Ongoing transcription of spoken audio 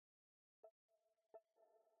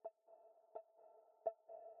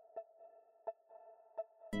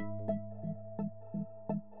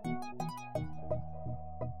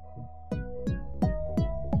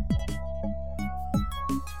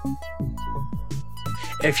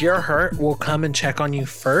If you're hurt, we'll come and check on you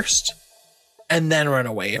first and then run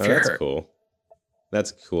away if you're hurt. That's cool.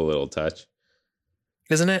 That's a cool little touch.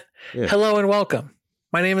 Isn't it? Yeah. Hello and welcome.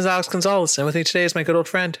 My name is Alex Gonzalez, and with me today is my good old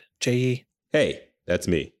friend, J.E. Hey, that's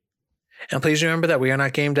me. And please remember that we are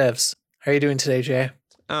not game devs. How are you doing today, Jay?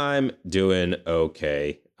 I'm doing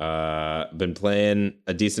okay. Been playing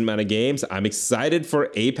a decent amount of games. I'm excited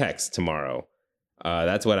for Apex tomorrow.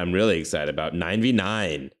 That's what I'm really excited about.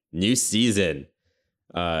 9v9, new season.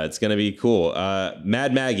 It's going to be cool.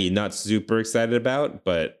 Mad Maggie, not super excited about,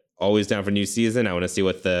 but always down for new season. I want to see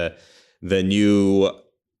what the new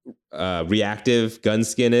reactive gun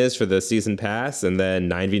skin is for the season pass. And then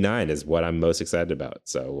 9v9 is what I'm most excited about.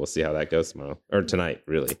 So we'll see how that goes tomorrow or tonight,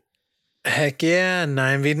 really. Heck yeah,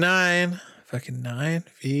 9v9. Fucking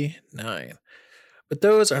 9v9. But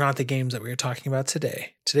those are not the games that we are talking about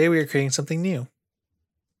today. Today we are creating something new.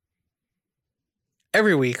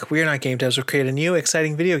 Every week, We Are Not Game Devs will create a new,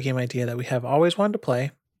 exciting video game idea that we have always wanted to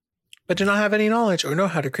play, but do not have any knowledge or know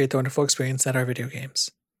how to create the wonderful experience that are video games.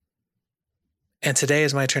 And today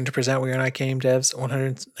is my turn to present We Are Not Game Devs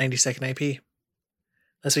 192nd IP.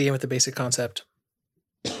 Let's begin with the basic concept.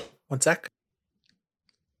 One sec.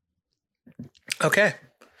 Okay.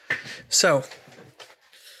 So,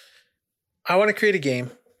 I want to create a game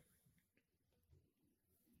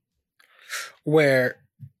where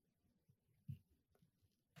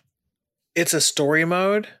it's a story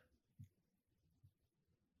mode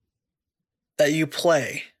that you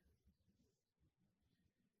play.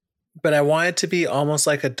 But I want it to be almost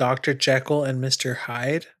like a Dr. Jekyll and Mr.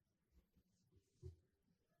 Hyde,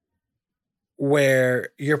 where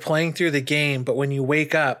you're playing through the game, but when you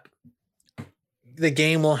wake up, the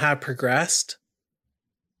game will have progressed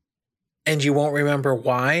and you won't remember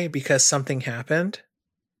why because something happened.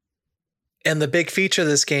 And the big feature of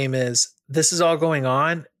this game is this is all going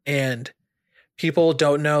on and people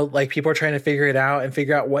don't know, like people are trying to figure it out and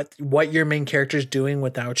figure out what your main character is doing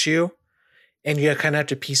without you. And you kind of have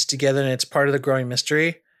to piece together and it's part of the growing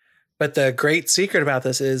mystery. But the great secret about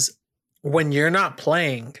this is when you're not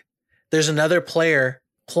playing, there's another player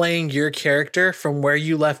playing your character from where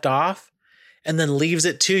you left off and then leaves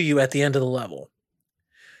it to you at the end of the level.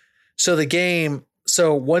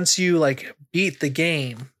 So once you like beat the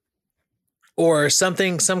game or some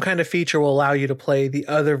kind of feature will allow you to play the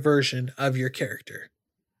other version of your character.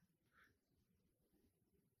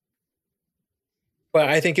 But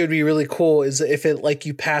I think it would be really cool is if it like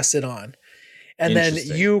you pass it on. And then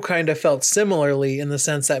you kind of felt similarly in the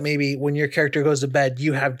sense that maybe when your character goes to bed,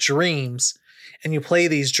 you have dreams and you play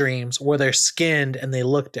these dreams where they're skinned and they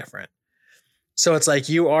look different. So it's like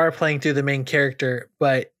you are playing through the main character,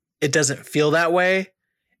 but it doesn't feel that way.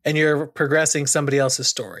 And you're progressing somebody else's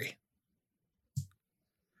story.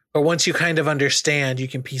 But once you kind of understand, you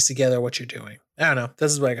can piece together what you're doing. I don't know.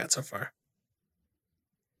 This is what I got so far.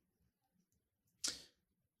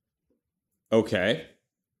 Okay.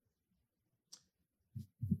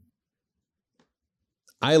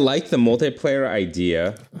 I like the multiplayer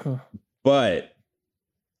idea, but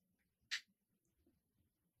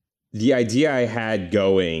the idea I had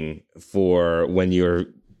going for when you're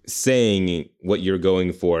saying what you're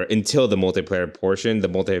going for until the multiplayer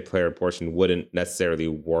portion wouldn't necessarily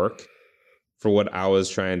work for what I was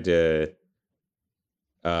trying to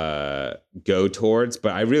go towards.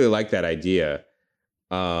 But I really like that idea.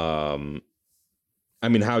 I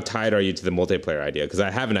mean, how tied are you to the multiplayer idea? Because I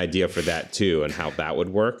have an idea for that too, and how that would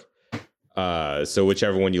work. So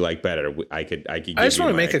whichever one you like better, I could. I just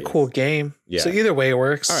want to make a cool game. Yeah. So either way it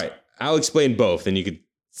works. All right, I'll explain both, and you could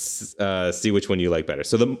see which one you like better.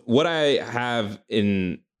 So what I have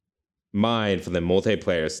in mind for the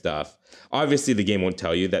multiplayer stuff, obviously the game won't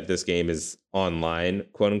tell you that this game is online,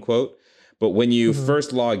 quote unquote. But when you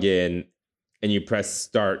first log in and you press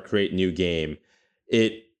start, create new game,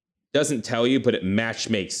 it doesn't tell you, but it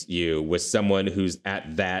matchmakes you with someone who's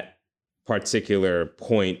at that particular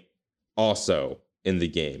point also in the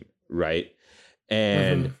game, right?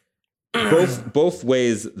 And both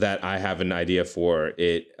ways that I have an idea for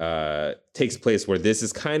it takes place where this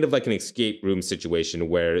is kind of like an escape room situation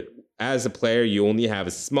where as a player, you only have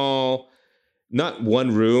a small, not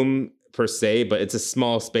one room per se, but it's a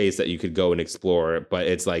small space that you could go and explore, but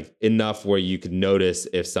it's like enough where you could notice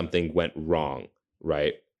if something went wrong,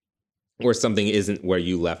 right? Or something isn't where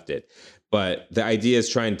you left it. But the idea is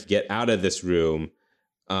trying to get out of this room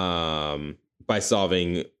by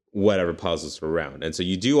solving whatever puzzles are around. And so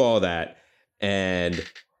you do all that. And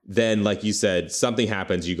then, like you said, something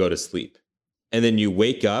happens, you go to sleep. And then you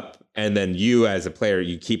wake up, and then you as a player,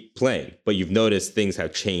 you keep playing. But you've noticed things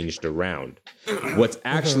have changed around. What's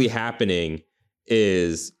actually happening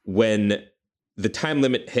is when the time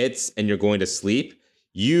limit hits and you're going to sleep,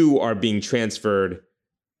 you are being transferred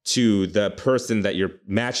to the person that you're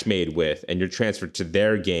match made with, and you're transferred to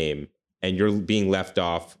their game, and you're being left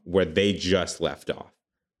off where they just left off.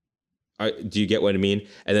 Do you get what I mean?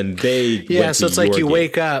 And then they so it's like you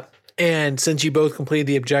wake up, and since you both completed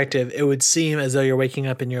the objective, it would seem as though you're waking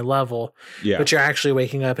up in your level, but you're actually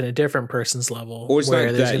waking up in a different person's level. Or it's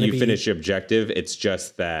not that you finish your objective, it's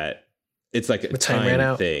just that it's like a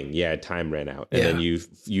time thing. Yeah, time ran out. And then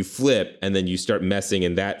you flip, and then you start messing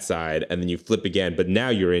in that side, and then you flip again. But now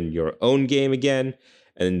you're in your own game again,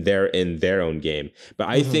 and they're in their own game. But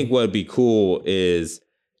I think what would be cool is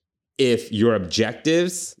if your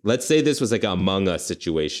objectives, let's say this was like an Among Us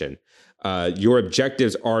situation, your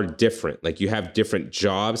objectives are different. Like you have different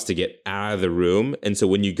jobs to get out of the room. And so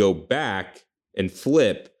when you go back and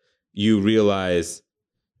flip, you realize,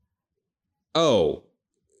 oh,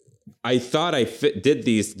 I thought I did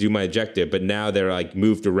these to do my objective, but now they're like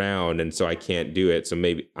moved around, and so I can't do it. So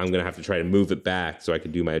maybe I'm going to have to try to move it back so I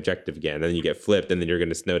can do my objective again. And then you get flipped, and then you're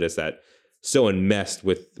going to notice that someone messed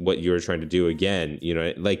with what you were trying to do again. You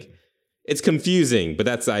know, like it's confusing, but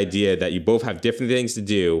that's the idea, that you both have different things to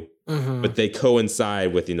do, but they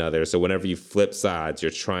coincide with each other. So whenever you flip sides, you're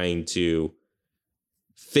trying to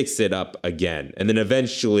fix it up again. And then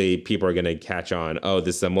eventually people are going to catch on, oh,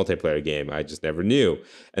 this is a multiplayer game. I just never knew.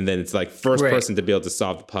 And then it's like first person to be able to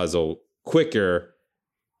solve the puzzle quicker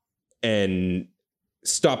and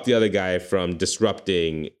stop the other guy from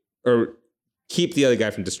disrupting, or keep the other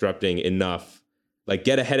guy from disrupting enough, like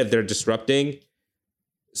get ahead of their disrupting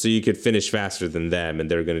so you could finish faster than them, and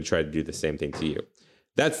they're going to try to do the same thing to you.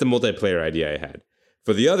 That's the multiplayer idea I had.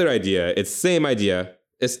 For the other idea, it's same idea,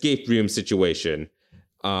 escape room situation,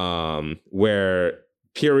 where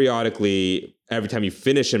periodically, every time you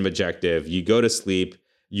finish an objective, you go to sleep,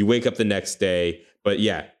 you wake up the next day, but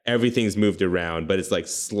yeah, everything's moved around, but it's like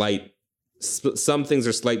some things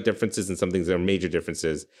are slight differences and some things are major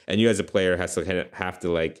differences. And you as a player have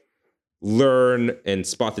to like learn and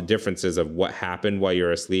spot the differences of what happened while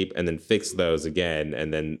you're asleep, and then fix those again,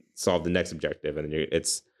 and then solve the next objective. And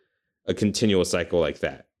it's a continual cycle like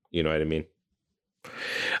that. You know what I mean?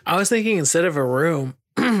 I was thinking, instead of a room,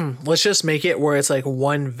 let's just make it where it's like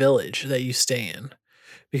one village that you stay in,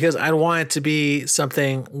 because I'd want it to be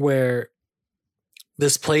something where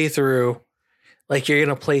this playthrough, like you're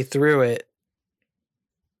going to play through it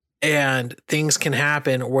and things can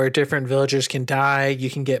happen where different villagers can die.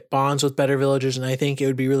 You can get bonds with better villagers. And I think it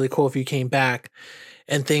would be really cool if you came back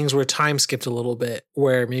and things were time skipped a little bit,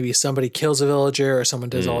 where maybe somebody kills a villager or someone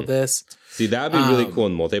does all this. See, that would be really cool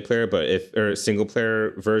in multiplayer, or single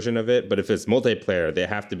player version of it. But if it's multiplayer, it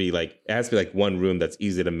has to be like one room that's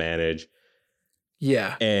easy to manage.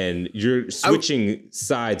 Yeah. And you're switching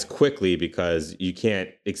sides quickly, because you can't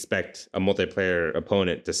expect a multiplayer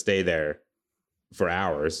opponent to stay there for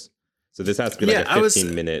hours. So this has to be like a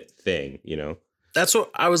 15-minute thing, you know? That's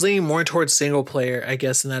what I was leaning more towards single player, I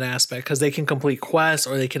guess, in that aspect, because they can complete quests,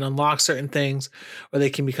 or they can unlock certain things, or they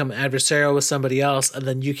can become adversarial with somebody else, and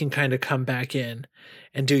then you can kind of come back in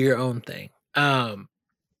and do your own thing, and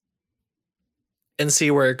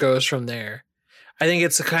see where it goes from there. I think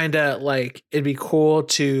it's kind of like, it'd be cool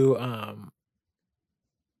to,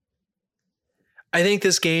 I think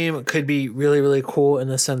this game could be really, really cool in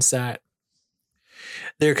the sense that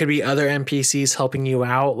there could be other NPCs helping you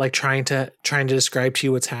out, like trying to describe to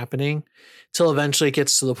you what's happening, till eventually it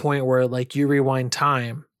gets to the point where like you rewind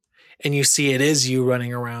time and you see it is you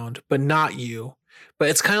running around, but not you. But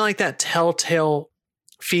it's kind of like that telltale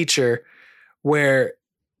feature where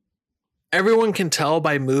everyone can tell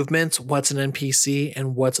by movements what's an NPC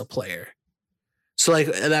and what's a player. So like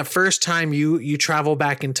that first time you travel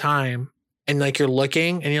back in time and like you're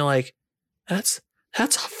looking and you're like, that's a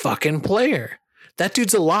fucking player. That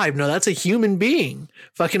dude's alive. No, that's a human being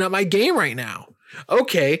fucking up my game right now.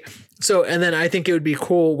 Okay. So, and then I think it would be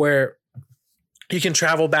cool where you can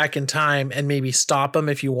travel back in time and maybe stop them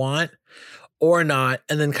if you want or not,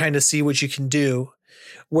 and then kind of see what you can do.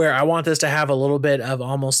 Where I want this to have a little bit of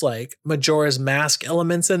almost like Majora's Mask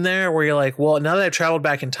elements in there, where you're like, well, now that I've traveled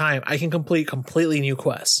back in time, I can complete completely new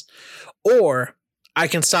quests, or I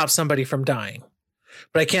can stop somebody from dying,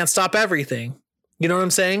 but I can't stop everything. You know what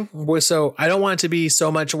I'm saying? So I don't want it to be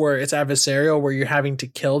so much where it's adversarial, where you're having to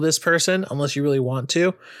kill this person unless you really want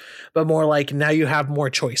to, but more like now you have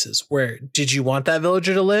more choices. Where did you want that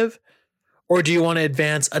villager to live, or do you want to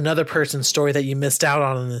advance another person's story that you missed out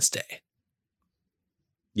on this day?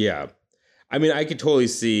 Yeah. I mean, I could totally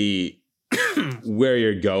see where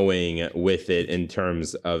you're going with it in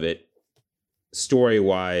terms of it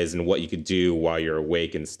story-wise and what you could do while you're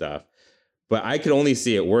awake and stuff. but I could only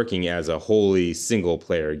see it working as a wholly single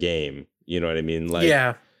player game. You know what I mean? Like,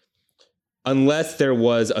 yeah. Unless there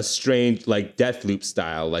was a strange, like Deathloop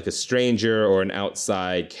style, like a stranger or an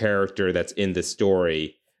outside character that's in the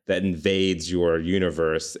story that invades your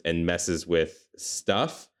universe and messes with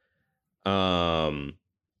stuff. But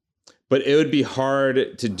it would be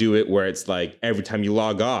hard to do it where it's like every time you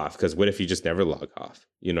log off, because what if you just never log off?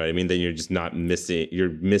 You know what I mean? Then you're just not missing, you're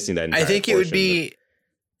missing that entire I think it would be,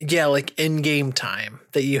 like in-game time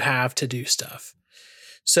that you have to do stuff.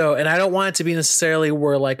 So, and I don't want it to be necessarily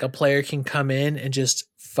where like a player can come in and just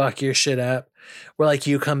fuck your shit up, where like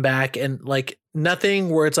you come back and like nothing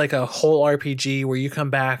where it's like a whole RPG where you come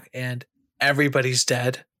back and everybody's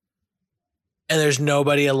dead and there's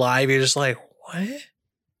nobody alive. You're just like, what?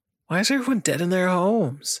 Why is everyone dead in their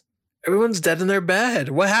homes? Everyone's dead in their bed.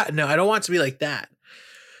 What happened? No, I don't want it to be like that.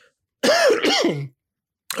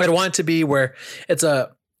 I'd want it to be where it's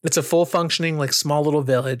a full functioning, like small little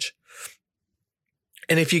village.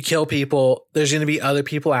 And if you kill people, there's going to be other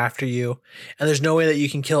people after you. And there's no way that you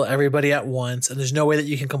can kill everybody at once. And there's no way that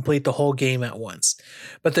you can complete the whole game at once.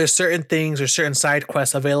 But there's certain things or certain side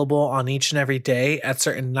quests available on each and every day at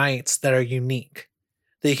certain nights that are unique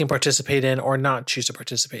that you can participate in or not choose to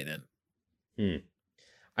participate in.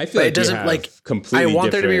 I feel like it doesn't like completely. I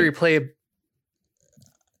want different... there to be replayability.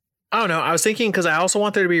 I don't know. I was thinking because I also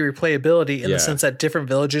want there to be replayability in the sense that different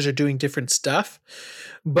villages are doing different stuff.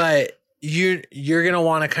 But you're going to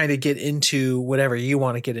want to kind of get into whatever you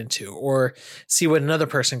want to get into or see what another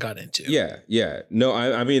person got into. Yeah. Yeah. No,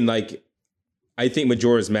 I mean, like, I think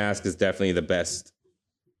Majora's Mask is definitely the best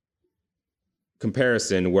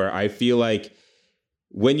comparison where I feel like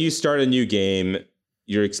when you start a new game,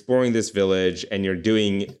 you're exploring this village and you're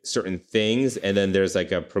doing certain things. And then there's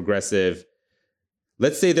like a progressive,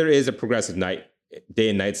 let's say there is a progressive day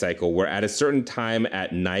and night cycle where at a certain time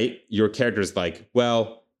at night, your character's like,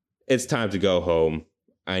 well, it's time to go home.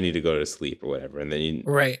 I need to go to sleep or whatever. And then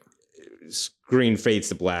screen fades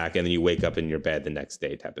to black and then you wake up in your bed the next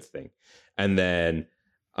day type of thing. And then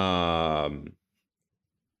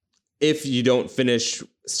if you don't finish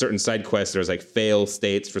certain side quests, there's like fail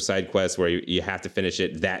states for side quests where you have to finish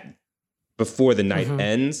it that before the night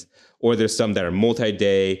ends. Or there's some that are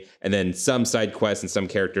multi-day and then some side quests and some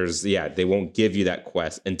characters, they won't give you that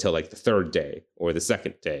quest until like the third day or the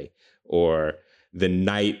second day or the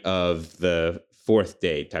night of the fourth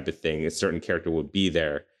day type of thing. A certain character will be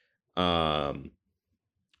there. But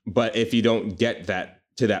if you don't get that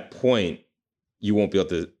to that point, you won't be able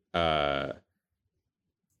to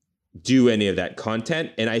do any of that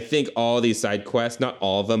content. And I think all these side quests, not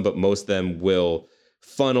all of them, but most of them will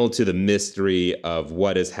funnel to the mystery of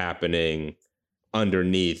what is happening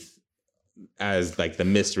underneath as like the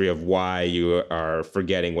mystery of why you are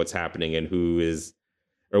forgetting what's happening and who is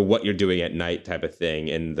or what you're doing at night type of thing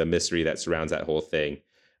and the mystery that surrounds that whole thing.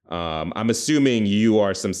 I'm assuming you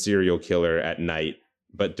are some serial killer at night,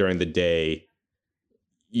 but during the day,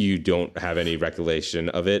 you don't have any recollection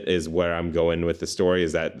of it is where I'm going with the story.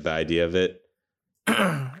 Is that the idea of it?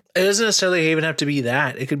 It doesn't necessarily even have to be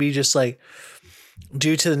that. It could be just like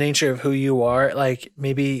due to the nature of who you are, like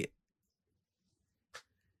maybe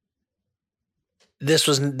this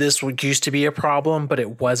used to be a problem, but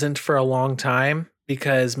it wasn't for a long time.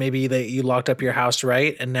 Because maybe you locked up your house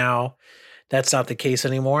right, and now that's not the case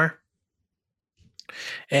anymore.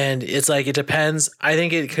 And it's like, it depends. I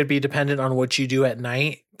think it could be dependent on what you do at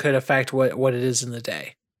night could affect what it is in the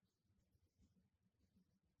day.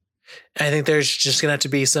 I think there's just going to have to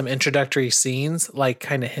be some introductory scenes, like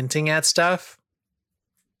kind of hinting at stuff.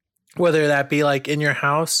 Whether that be like in your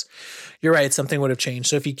house, you're right, something would have changed.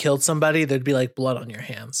 So if you killed somebody, there'd be like blood on your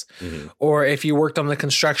hands. Or if you worked on the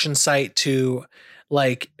construction site to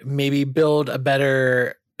like maybe build a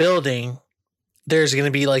better building, there's going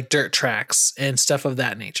to be like dirt tracks and stuff of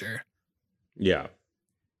that nature. Yeah.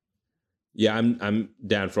 Yeah, I'm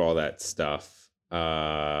down for all that stuff.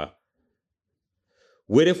 What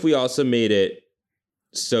if we also made it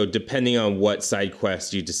so depending on what side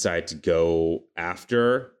quest you decide to go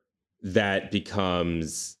after, that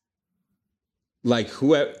becomes like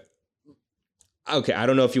whoever. Okay, I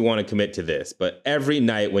don't know if you want to commit to this, but every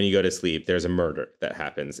night when you go to sleep, there's a murder that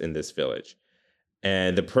happens in this village.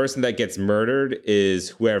 And the person that gets murdered is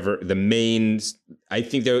whoever the main, I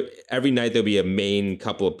think every night there'll be a main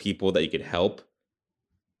couple of people that you could help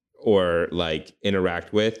or like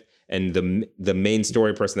interact with. And the main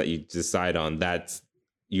story person that you decide on,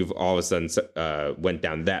 you've all of a sudden went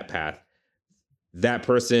down that path. That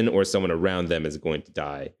person or someone around them is going to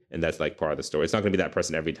die. And that's like part of the story. It's not going to be that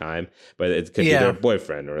person every time, but it could be their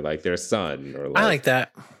boyfriend or like their son. Or like, I like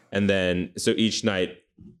that. And then, so each night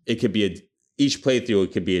it could be each playthrough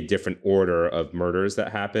it could be a different order of murders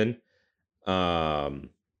that happen.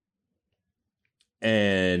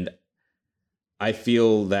 And I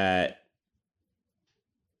feel that,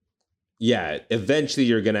 yeah, eventually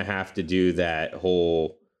you're going to have to do that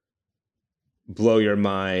whole blow your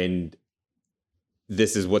mind.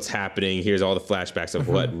 This is what's happening. Here's all the flashbacks of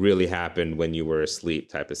what really happened when you were asleep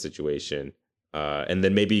type of situation. And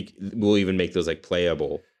then maybe we'll even make those like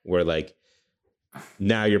playable where like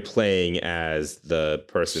now you're playing as the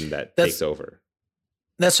person that takes over.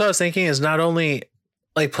 That's what I was thinking is not only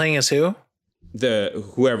like playing as who?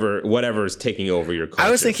 Whatever is taking over your conscious.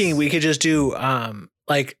 I was thinking we could just do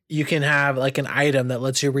like you can have like an item that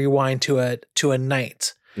lets you rewind to a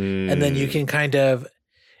night. And then you can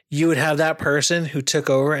you would have that person who took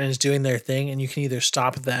over and is doing their thing, and you can either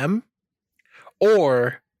stop them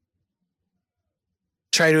or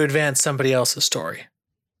try to advance somebody else's story.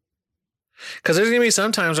 Because there's going to be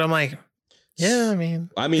some times where I'm like, yeah,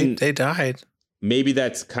 I mean, they died. Maybe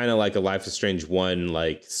that's kind of like a Life is Strange 1,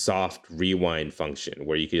 like soft rewind function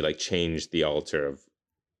where you could like change the alter of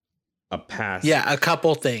a past. Yeah, a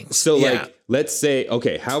couple things. So like, let's say,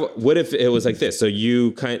 okay, what if it was like this? So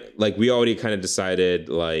you we already kind of decided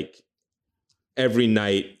like every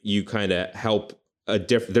night you kind of help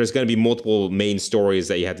there's going to be multiple main stories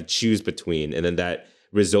that you have to choose between. And then that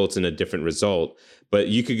results in a different result. But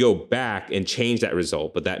you could go back and change that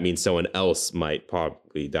result. But that means someone else might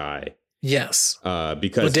probably die. Yes.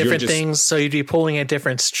 Because with different things. So you'd be pulling at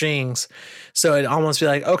different strings. So it'd almost be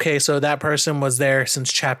like, okay, so that person was there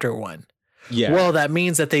since chapter 1. Yeah. Well, that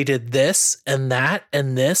means that they did this and that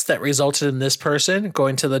and this that resulted in this person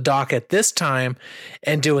going to the dock at this time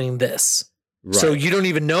and doing this. Right. So you don't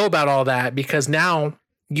even know about all that because now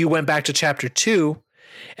you went back to chapter 2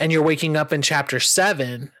 and you're waking up in chapter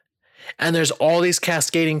 7 and there's all these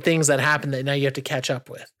cascading things that happen that now you have to catch up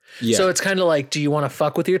with. Yeah. So it's kind of like, do you want to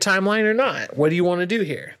fuck with your timeline or not? What do you want to do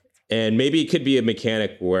here? And maybe it could be a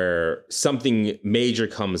mechanic where something major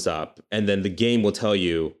comes up and then the game will tell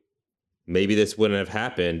you, maybe this wouldn't have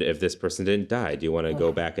happened if this person didn't die. Do you want to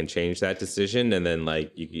go back and change that decision? And then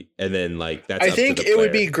that's I think it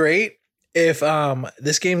would be great if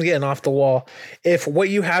this game's getting off the wall. If what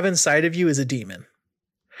you have inside of you is a demon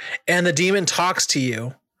and the demon talks to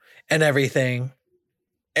you and everything.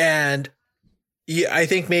 And I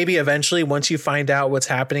think maybe eventually once you find out what's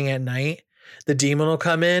happening at night, the demon will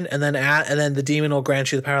come in and then the demon will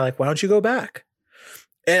grant you the power. Like, why don't you go back?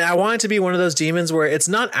 And I want it to be one of those demons where it's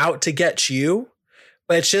not out to get you,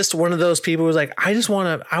 but it's just one of those people who's like, I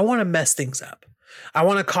want to mess things up. I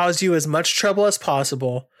want to cause you as much trouble as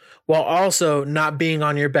possible while also not being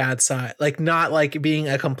on your bad side. Like not like being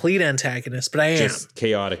a complete antagonist, but I am. Just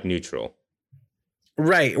chaotic neutral.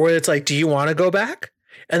 Right. Where it's like, do you want to go back?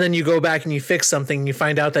 And then you go back and you fix something and you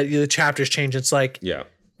find out that the chapters change. It's like, yeah.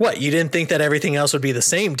 What? You didn't think that everything else would be the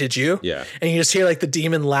same, did you? Yeah. And you just hear like the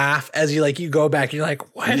demon laugh as you go back and you're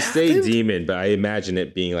like, what happened? Say demon, but I imagine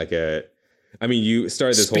it being like you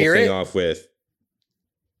started this whole thing off with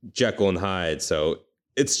Jekyll and Hyde. So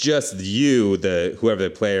it's just you, whoever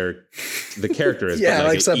the character is, yeah, but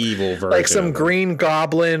like some evil version. Like some Green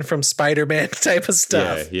Goblin from Spider-Man type of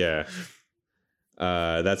stuff. Yeah.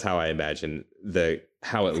 That's how I imagine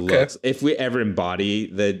how it looks. If we ever embody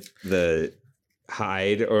the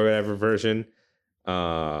Hyde or whatever version,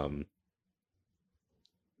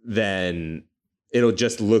 then it'll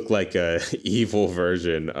just look like a evil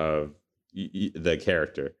version of the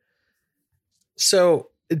character. So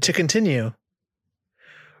to continue,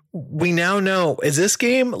 we now know, is this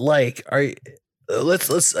game like, let's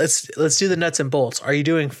do the nuts and bolts. Are you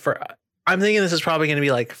doing I'm thinking this is probably going to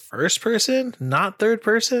be like first person, not third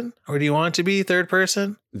person, or do you want it to be third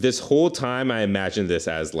person? This whole time, I imagined this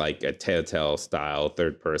as like a Telltale style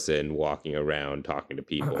third person walking around talking to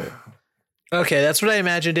people. Okay, that's what I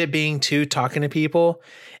imagined it being too, talking to people.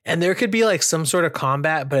 And there could be like some sort of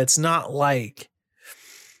combat, but it's not like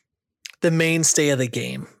the mainstay of the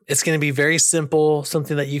game. It's going to be very simple,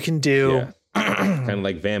 something that you can do. Yeah. Kind of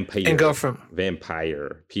like vampire. And go from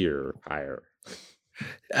vampire.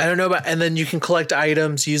 I don't know about, and then you can collect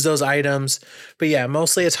items, use those items. But yeah,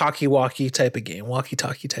 mostly a talkie-walkie type of game,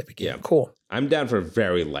 walkie-talkie type of game. Yeah. Cool. I'm down for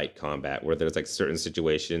very light combat where there's like certain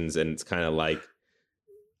situations and it's kind of like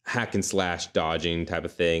hack and slash dodging type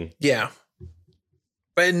of thing. Yeah.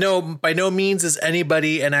 But by no means is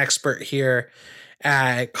anybody an expert here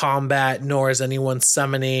at combat, nor is anyone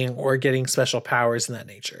summoning or getting special powers in that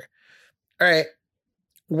nature. All right.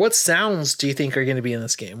 What sounds do you think are going to be in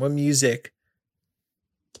this game? What music?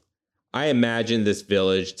 I imagine this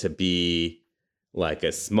village to be like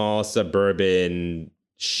a small suburban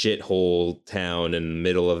shithole town in the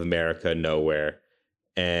middle of America, nowhere.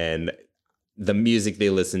 And the music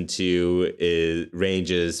they listen to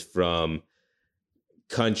ranges from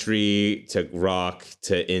country to rock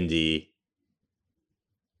to indie.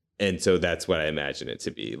 And so that's what I imagine it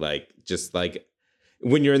to be. Like, just like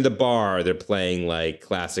when you're in the bar, they're playing like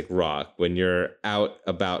classic rock. When you're out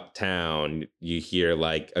about town, you hear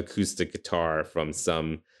like acoustic guitar from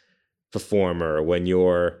some performer. When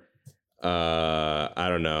you're, I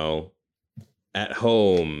don't know, at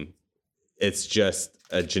home, it's just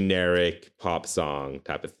a generic pop song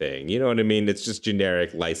type of thing. You know what I mean? It's just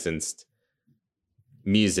generic licensed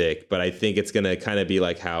music, but I think it's going to kind of be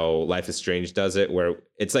like how Life is Strange does it, where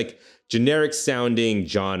it's like generic sounding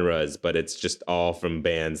genres, but it's just all from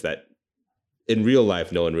bands that in real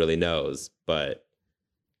life no one really knows. But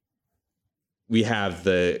we have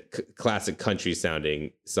the classic country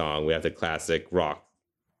sounding song, we have the classic rock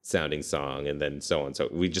sounding song, and then so on. So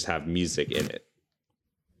we just have music in it.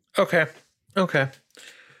 Okay.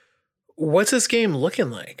 What's this game looking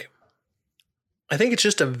like? I think it's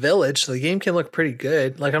just a village, so the game can look pretty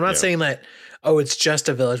good. Like, I'm not saying that, oh, it's just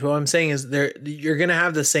a village. What I'm saying is you're going to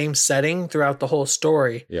have the same setting throughout the whole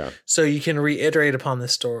story. Yeah. So you can reiterate upon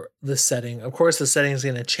this setting. Of course, the setting is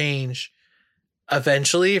going to change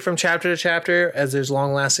eventually from chapter to chapter as there's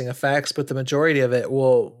long-lasting effects, but the majority of it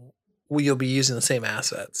you'll be using the same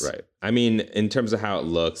assets. Right. I mean, in terms of how it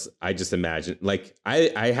looks, I just imagine, like,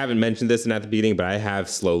 I haven't mentioned this at the beginning, but I have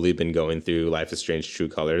slowly been going through Life is Strange True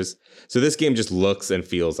Colors. So this game just looks and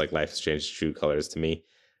feels like Life is Strange True Colors to me.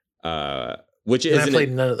 Which is, I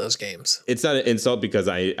played none of those games. It's not an insult, because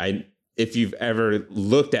I if you've ever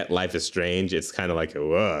looked at Life is Strange, it's kind of like,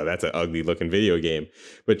 whoa, that's an ugly looking video game.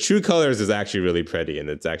 But True Colors is actually really pretty, and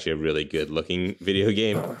it's actually a really good looking video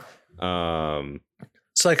game.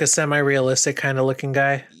 It's like a semi-realistic kind of looking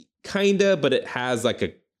guy. Kinda, but it has like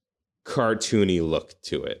a cartoony look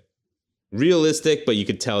to it. Realistic, but you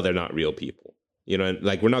could tell they're not real people. You know,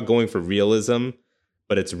 like, we're not going for realism,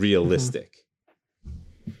 but it's realistic.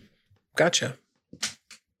 Gotcha.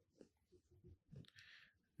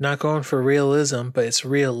 Not going for realism, but it's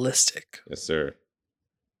realistic. Yes, sir.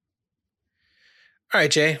 All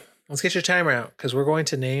right, Jay, let's get your timer out, because we're going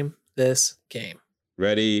to name this game.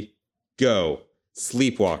 Ready, go.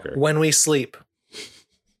 Sleepwalker. When we sleep.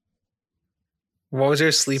 What was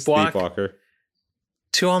your sleepwalk? Sleepwalker.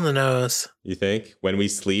 2 on the nose. You think? When we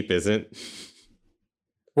sleep isn't?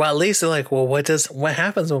 Well, at least they're like, well, what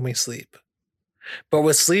happens when we sleep? But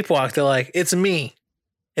with Sleepwalk, they're like, it's me.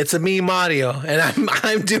 It's a me, Mario, and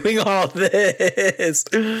I'm doing all this.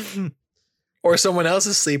 Or someone else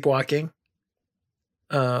is sleepwalking.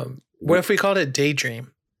 What if we called it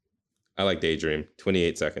Daydream? I like Daydream.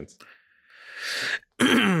 28 seconds.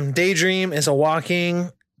 Daydream is a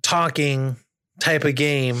walking, talking type of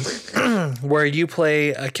game where you play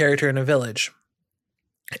a character in a village.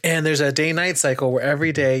 And there's a day-night cycle where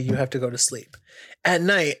every day you have to go to sleep. At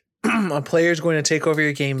night, a player is going to take over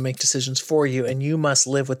your game and make decisions for you, and you must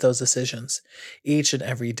live with those decisions each and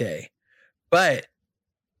every day. But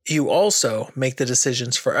you also make the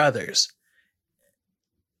decisions for others.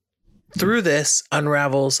 Through this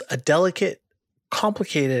unravels a delicate,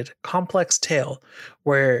 complicated, complex tale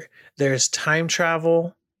where there's time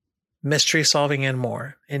travel, mystery solving, and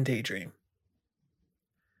more in Daydream.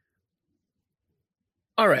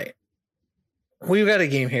 All right. We've got a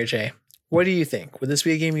game here, Jay. What do you think? Would this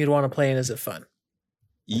be a game you'd want to play, and is it fun?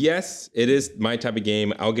 Yes, it is my type of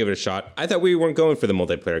game. I'll give it a shot. I thought we weren't going for the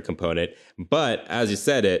multiplayer component, but as you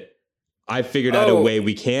said it, I figured out a way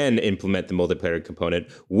we can implement the multiplayer component.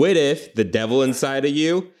 What if the devil inside of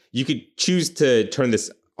you could choose to turn this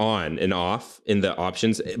on and off in the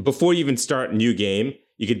options before you even start a new game?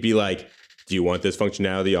 You could be like, do you want this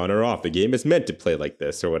functionality on or off? The game is meant to play like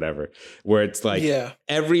this or whatever, where it's like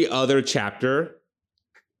every other chapter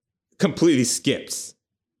completely skips.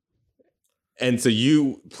 And so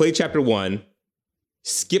you play chapter 1,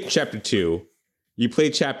 skip chapter 2, you play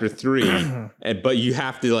chapter 3, but you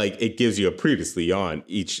have to, like, it gives you a previously on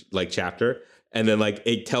each, like, chapter. And then, like,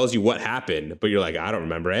 it tells you what happened, but you're like, I don't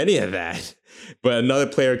remember any of that. But another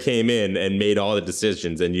player came in and made all the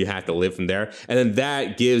decisions, and you have to live from there. And then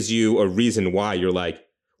that gives you a reason why you're like,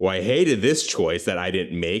 well, I hated this choice that I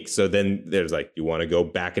didn't make. So then there's like, you want to go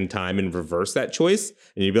back in time and reverse that choice?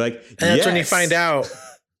 And you'd be like, and that's when you find out.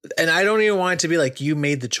 And I don't even want it to be like you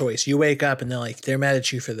made the choice. You wake up and they're like, they're mad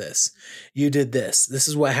at you for this. You did this. This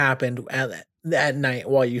is what happened at night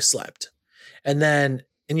while you slept. And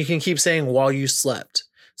you can keep saying while you slept.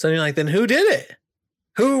 So you're like, then who did it?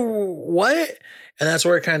 What? And that's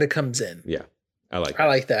where it kind of comes in. Yeah. I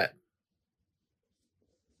like that.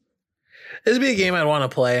 This would be a game I'd want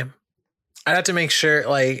to play. I'd have to make sure,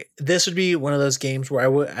 like, this would be one of those games where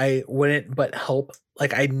I wouldn't but help.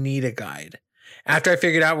 Like, I'd need a guide. After I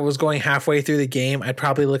figured out what was going halfway through the game, I'd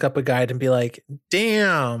probably look up a guide and be like,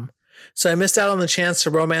 damn. So I missed out on the chance to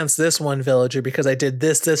romance this one villager because I did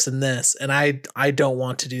this, this, and this. And I don't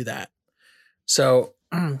want to do that. So,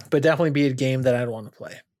 but definitely be a game that I'd want to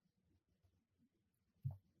play.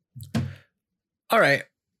 All right.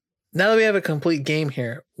 Now that we have a complete game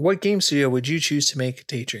here, what game studio would you choose to make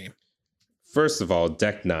Daydream? First of all,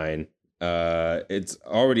 Deck Nine. It's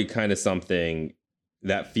already kind of something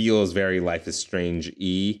that feels very Life is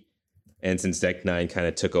Strange-y. And since Deck Nine kind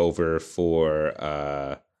of took over for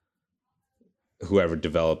whoever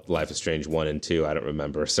developed Life is Strange 1 and 2, I don't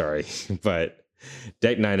remember, sorry. But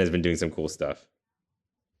Deck Nine has been doing some cool stuff.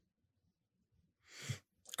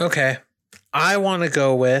 Okay. I want to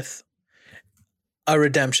go with a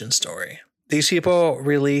redemption story. These people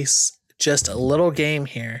release just a little game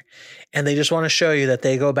here, and they just want to show you that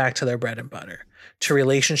they go back to their bread and butter, to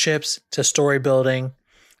relationships, to story building,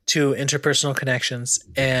 to interpersonal connections,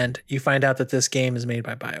 and you find out that this game is made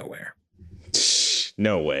by BioWare.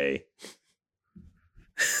 No way.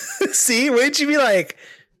 See, wouldn't you be like,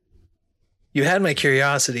 you had my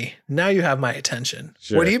curiosity, now you have my attention.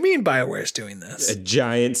 Sure. What do you mean BioWare's doing this? A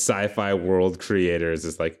giant sci-fi world creator is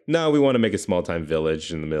just like, no, we want to make a small-time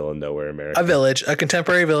village in the middle of nowhere, America. A village, a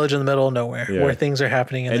contemporary village in the middle of nowhere, where things are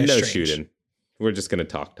happening and no strange. Shooting. We're just going to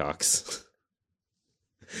talks.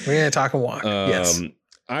 We're going to talk and walk. Yes.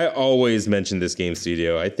 I always mention this game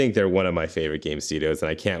studio. I think they're one of my favorite game studios, and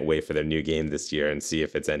I can't wait for their new game this year and see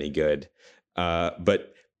if it's any good.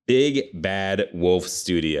 But Big Bad Wolf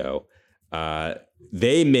Studio,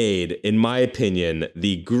 they made, in my opinion,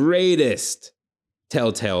 the greatest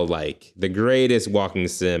Telltale-like, the greatest walking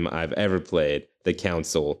sim I've ever played, The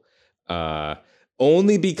Council.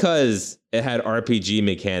 Only because it had RPG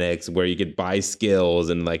mechanics where you could buy skills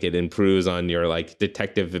and like it improves on your like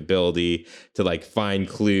detective ability to like find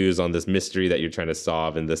clues on this mystery that you're trying to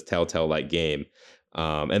solve in this Telltale-like game.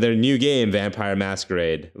 And their new game, Vampire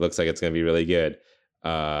Masquerade, looks like it's going to be really good.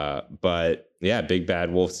 But yeah, Big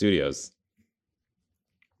Bad Wolf Studios.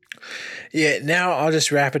 Yeah, now I'll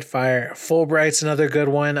just rapid fire. Fulbright's another good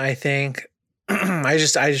one, I think. I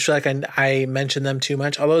just feel like I mentioned them too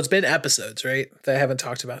much. Although it's been episodes, right? That I haven't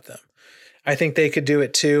talked about them. I think they could do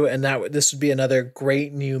it too, and this would be another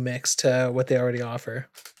great new mix to what they already offer.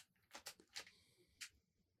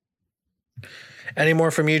 Any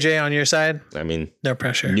more from you, Jay, on your side? I mean, no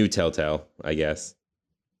pressure. New Telltale, I guess.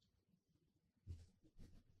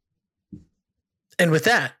 And with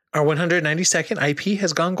that, our 192nd IP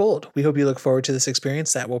has gone gold. We hope you look forward to this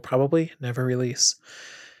experience that will probably never release.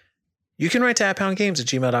 You can write to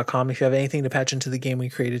 @poundgames@gmail.com if you have anything to patch into the game we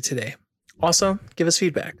created today. Also, give us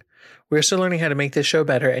feedback. We're still learning how to make this show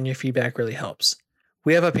better, and your feedback really helps.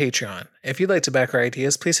 We have a Patreon. If you'd like to back our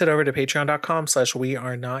ideas, please head over to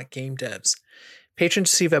patreon.com/wearenotgamedevs.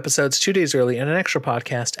 Patrons receive episodes 2 days early and an extra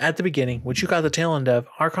podcast at the beginning, which you got the tail end of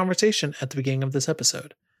our conversation at the beginning of this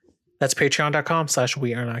episode. That's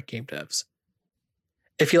patreon.com/wearenotgamedevs.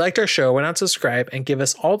 If you liked our show, why not subscribe and give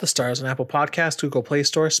us all the stars on Apple Podcasts, Google Play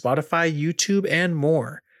Store, Spotify, YouTube, and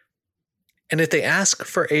more. And if they ask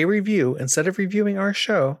for a review, instead of reviewing our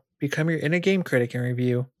show, become your inner game critic and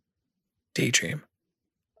review Daydream,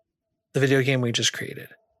 the video game we just created.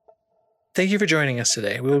 Thank you for joining us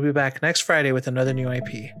today. We will be back next Friday with another new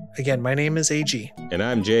IP. Again, my name is AG. And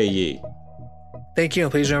I'm J.E. Thank you,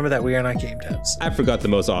 and please remember that we are not game devs. I forgot the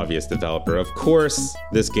most obvious developer. Of course,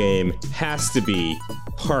 this game has to be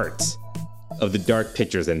part of the Dark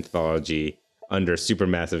Pictures anthology under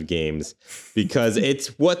Supermassive Games because it's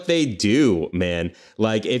what they do, man.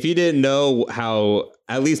 Like, if you didn't know how,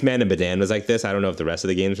 at least Man and Medan was like this, I don't know if the rest of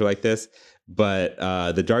the games were like this, but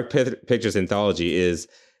the Dark Pictures anthology is,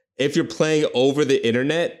 if you're playing over the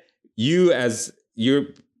internet, you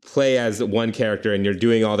play as one character and you're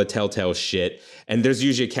doing all the Telltale shit. And there's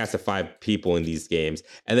usually a cast of 5 people in these games.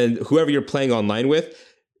 And then whoever you're playing online with,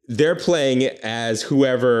 they're playing as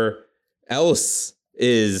whoever else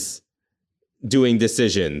is doing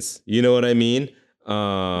decisions. You know what I mean?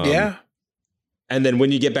 Yeah. And then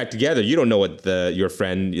when you get back together, you don't know what your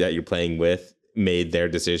friend that you're playing with made their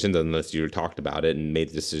decisions unless you talked about it and made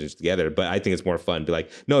the decisions together. But I think it's more fun to be like,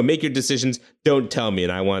 no, make your decisions. Don't tell me.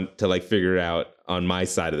 And I want to like figure it out on my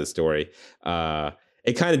side of the story.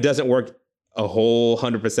 It kind of doesn't work a whole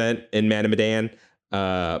 100% in Man and Medan.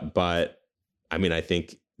 But I mean, I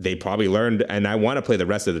think they probably learned, and I want to play the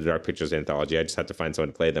rest of the Dark Pictures anthology. I just have to find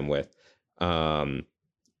someone to play them with.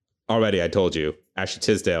 Already, I told you, Ashley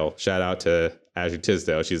Tisdale, shout out to Ashley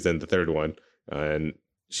Tisdale. She's in the third one. And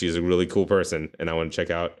she's a really cool person, and I want to check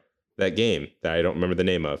out that game that I don't remember the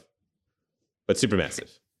name of, but Supermassive.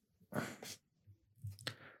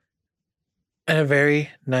 And a very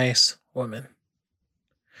nice woman.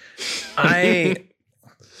 I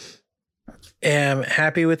am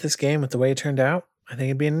happy with this game, with the way it turned out. I think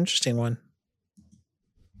it'd be an interesting one.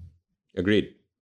 Agreed.